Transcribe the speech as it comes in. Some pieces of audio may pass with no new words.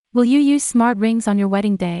Will you use smart rings on your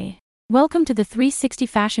wedding day? Welcome to the 360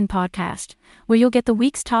 Fashion Podcast, where you'll get the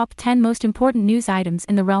week's top 10 most important news items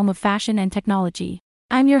in the realm of fashion and technology.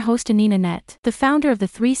 I'm your host Anina Net, the founder of the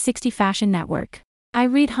 360 Fashion Network. I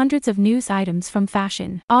read hundreds of news items from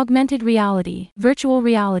fashion, augmented reality, virtual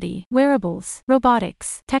reality, wearables,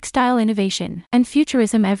 robotics, textile innovation, and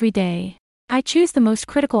futurism every day. I choose the most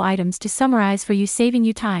critical items to summarize for you, saving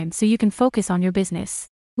you time so you can focus on your business.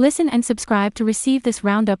 Listen and subscribe to receive this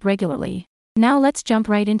roundup regularly. Now let's jump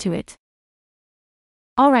right into it.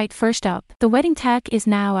 Alright, first up, the wedding tech is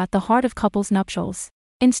now at the heart of couples' nuptials.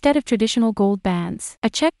 Instead of traditional gold bands, a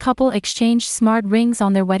Czech couple exchanged smart rings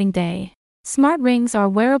on their wedding day. Smart rings are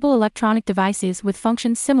wearable electronic devices with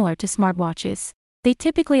functions similar to smartwatches. They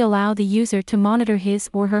typically allow the user to monitor his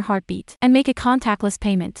or her heartbeat and make a contactless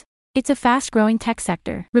payment. It's a fast-growing tech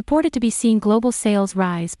sector, reported to be seeing global sales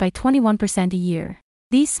rise by 21% a year.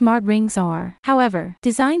 These smart rings are, however,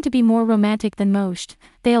 designed to be more romantic than most.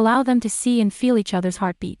 They allow them to see and feel each other's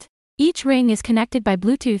heartbeat. Each ring is connected by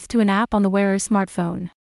Bluetooth to an app on the wearer's smartphone.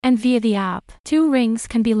 And via the app, two rings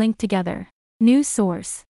can be linked together. News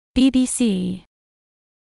source: BBC.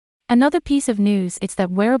 Another piece of news is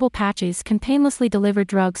that wearable patches can painlessly deliver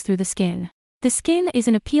drugs through the skin. The skin is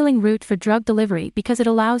an appealing route for drug delivery because it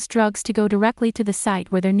allows drugs to go directly to the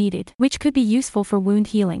site where they're needed, which could be useful for wound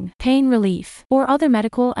healing, pain relief, or other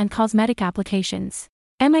medical and cosmetic applications.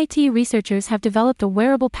 MIT researchers have developed a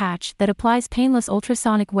wearable patch that applies painless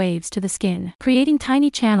ultrasonic waves to the skin, creating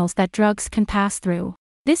tiny channels that drugs can pass through.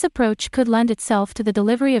 This approach could lend itself to the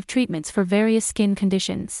delivery of treatments for various skin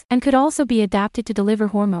conditions, and could also be adapted to deliver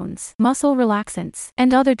hormones, muscle relaxants,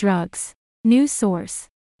 and other drugs. News source: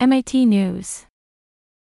 MIT News.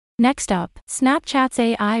 Next up, Snapchat's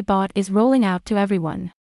AI bot is rolling out to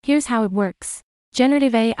everyone. Here's how it works.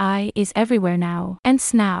 Generative AI is everywhere now, and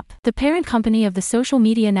Snap, the parent company of the social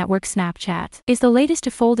media network Snapchat, is the latest to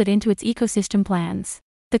fold it into its ecosystem plans.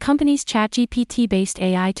 The company's ChatGPT-based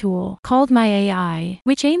AI tool, called My AI,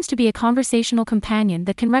 which aims to be a conversational companion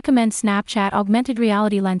that can recommend Snapchat augmented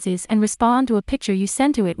reality lenses and respond to a picture you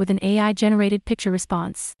send to it with an AI-generated picture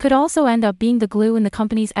response, could also end up being the glue in the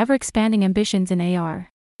company's ever-expanding ambitions in AR.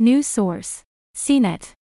 News source: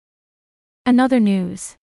 CNET. Another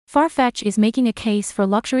news. Farfetch is making a case for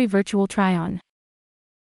luxury virtual try-on.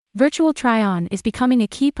 Virtual try-on is becoming a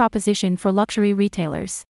key proposition for luxury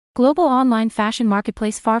retailers. Global online fashion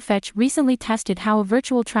marketplace Farfetch recently tested how a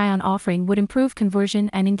virtual try-on offering would improve conversion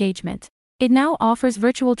and engagement. It now offers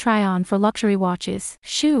virtual try-on for luxury watches,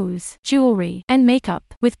 shoes, jewelry, and makeup,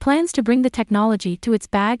 with plans to bring the technology to its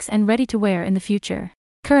bags and ready-to-wear in the future.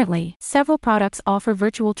 Currently, several products offer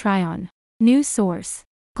virtual try-on. News source: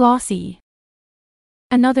 Glossy.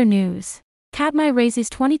 Another news. Capgemini raises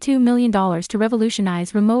 $22 million to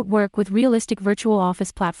revolutionize remote work with realistic virtual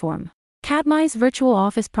office platform. Capgemini's virtual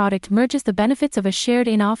office product merges the benefits of a shared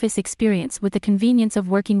in-office experience with the convenience of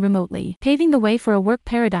working remotely, paving the way for a work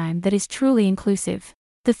paradigm that is truly inclusive.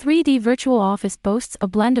 The 3D virtual office boasts a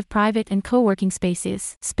blend of private and co-working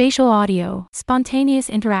spaces, spatial audio, spontaneous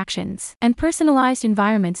interactions, and personalized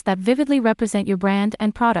environments that vividly represent your brand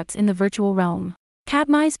and products in the virtual realm.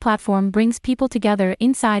 Capgemini's platform brings people together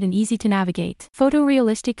inside an easy-to-navigate,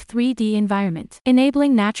 photorealistic 3D environment,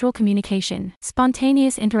 enabling natural communication,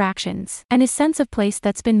 spontaneous interactions, and a sense of place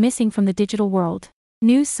that's been missing from the digital world.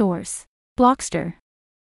 News source: Blockster.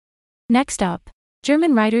 Next up,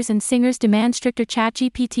 German writers and singers demand stricter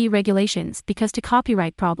ChatGPT regulations because to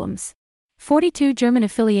copyright problems. 42 German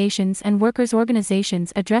affiliations and workers'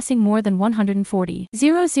 organizations addressing more than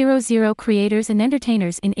 140,000 creators and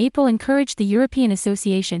entertainers in April encouraged the European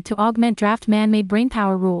Association to augment draft man-made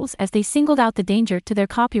brainpower rules as they singled out the danger to their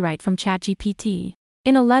copyright from ChatGPT.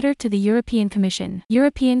 In a letter to the European Commission,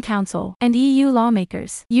 European Council, and EU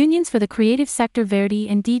lawmakers, unions for the creative sector Verdi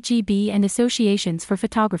and DGB and associations for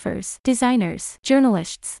photographers, designers,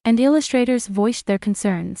 journalists, and illustrators voiced their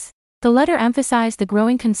concerns. The letter emphasized the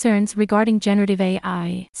growing concerns regarding generative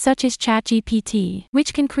AI, such as ChatGPT,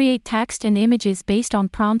 which can create text and images based on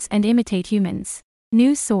prompts and imitate humans.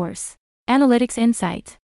 News source: Analytics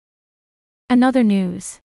Insight. Another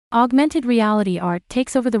news. Augmented reality art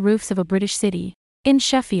takes over the roofs of a British city. In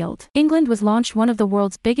Sheffield, England was launched one of the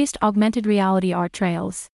world's biggest augmented reality art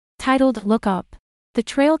trails. Titled Look Up. The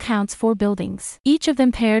trail counts 4 buildings, each of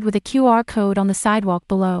them paired with a QR code on the sidewalk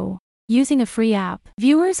below. Using a free app,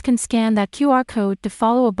 viewers can scan that QR code to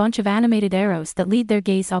follow a bunch of animated arrows that lead their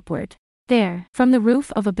gaze upward. There, from the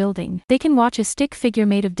roof of a building, they can watch a stick figure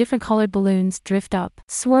made of different colored balloons drift up,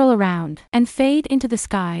 swirl around, and fade into the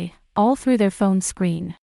sky, all through their phone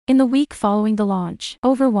screen. In the week following the launch,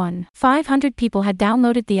 over 1,500 people had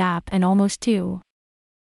downloaded the app and almost 2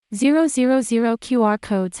 QR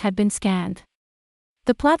codes had been scanned.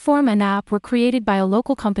 The platform and app were created by a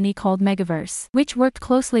local company called Megaverse, which worked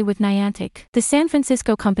closely with Niantic, the San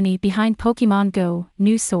Francisco company behind Pokémon Go,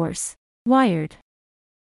 news source. Wired.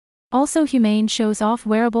 Also, Humane shows off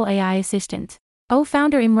wearable AI assistant.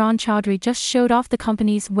 Founder Imran Chaudhry just showed off the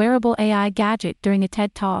company's wearable AI gadget during a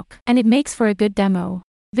TED Talk, and it makes for a good demo.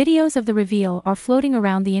 Videos of the reveal are floating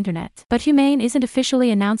around the internet, but Humane isn't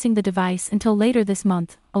officially announcing the device until later this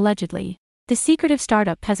month, allegedly. The secretive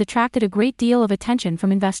startup has attracted a great deal of attention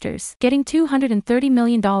from investors, getting $230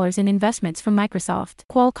 million in investments from Microsoft,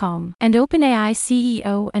 Qualcomm, and OpenAI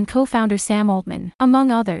CEO and co-founder Sam Altman, among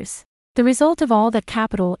others. The result of all that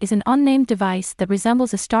capital is an unnamed device that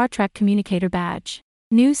resembles a Star Trek communicator badge.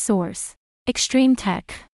 News source. Extreme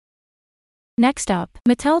Tech. Next up,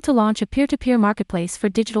 Mattel to launch a peer-to-peer marketplace for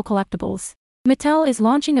digital collectibles. Mattel is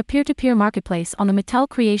launching a peer-to-peer marketplace on the Mattel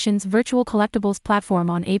Creations virtual collectibles platform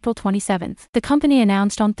on April 27, the company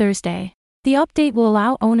announced on Thursday. The update will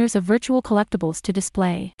allow owners of virtual collectibles to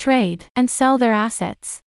display, trade, and sell their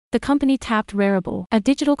assets. The company tapped Rarible, a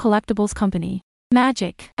digital collectibles company,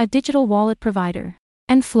 Magic, a digital wallet provider,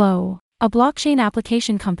 and Flow, a blockchain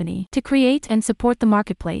application company, to create and support the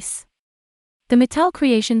marketplace. The Mattel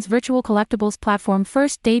Creations virtual collectibles platform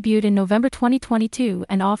first debuted in November 2022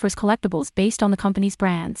 and offers collectibles based on the company's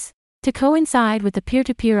brands. To coincide with the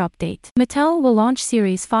peer-to-peer update, Mattel will launch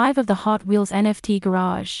Series 5 of the Hot Wheels NFT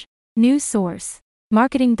Garage. News source.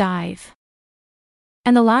 Marketing Dive.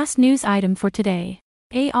 And the last news item for today.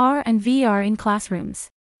 AR and VR in classrooms.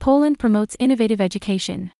 Poland promotes innovative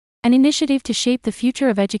education. An initiative to shape the future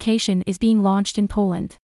of education is being launched in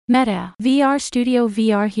Poland. Meta, VR Studio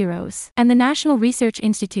VR Heroes, and the National Research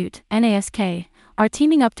Institute, NASK, are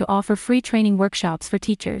teaming up to offer free training workshops for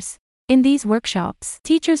teachers. In these workshops,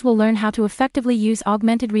 teachers will learn how to effectively use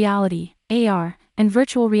augmented reality, AR, and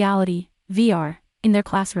virtual reality, VR, in their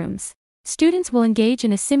classrooms. Students will engage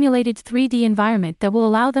in a simulated 3D environment that will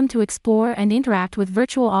allow them to explore and interact with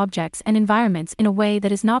virtual objects and environments in a way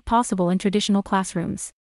that is not possible in traditional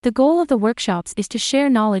classrooms. The goal of the workshops is to share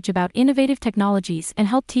knowledge about innovative technologies and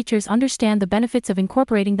help teachers understand the benefits of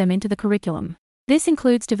incorporating them into the curriculum. This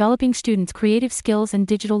includes developing students' creative skills and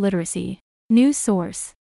digital literacy. News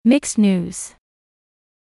source. Mixed news.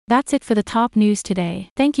 That's it for the top news today.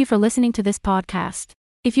 Thank you for listening to this podcast.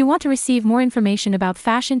 If you want to receive more information about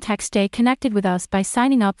fashion tech, stay connected with us by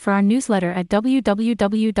signing up for our newsletter at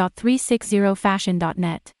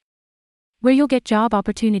www.360fashion.net. where you'll get job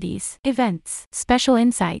opportunities, events, special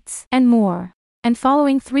insights, and more. And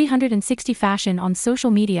following 360 Fashion on social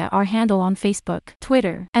media. Our handle on Facebook,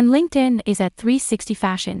 Twitter, and LinkedIn is at 360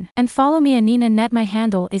 Fashion. And follow me, Anina Net. My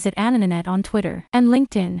handle is at AninaNet on Twitter and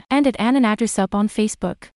LinkedIn, and at AninaNatrasup on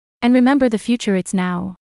Facebook. And remember, the future, it's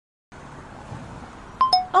now.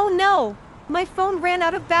 Oh no! My phone ran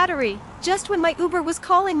out of battery, just when my Uber was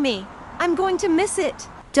calling me. I'm going to miss it.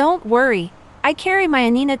 Don't worry. I carry my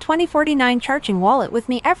Anina 2049 charging wallet with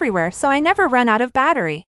me everywhere, so I never run out of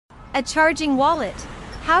battery. A charging wallet?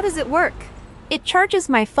 How does it work? It charges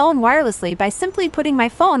my phone wirelessly by simply putting my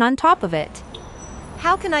phone on top of it.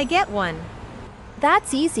 How can I get one?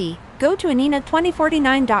 That's easy. Go to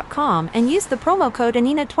Anina2049.com and use the promo code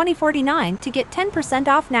Anina2049 to get 10%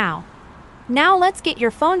 off now. Now let's get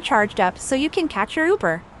your phone charged up so you can catch your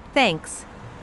Uber. Thanks.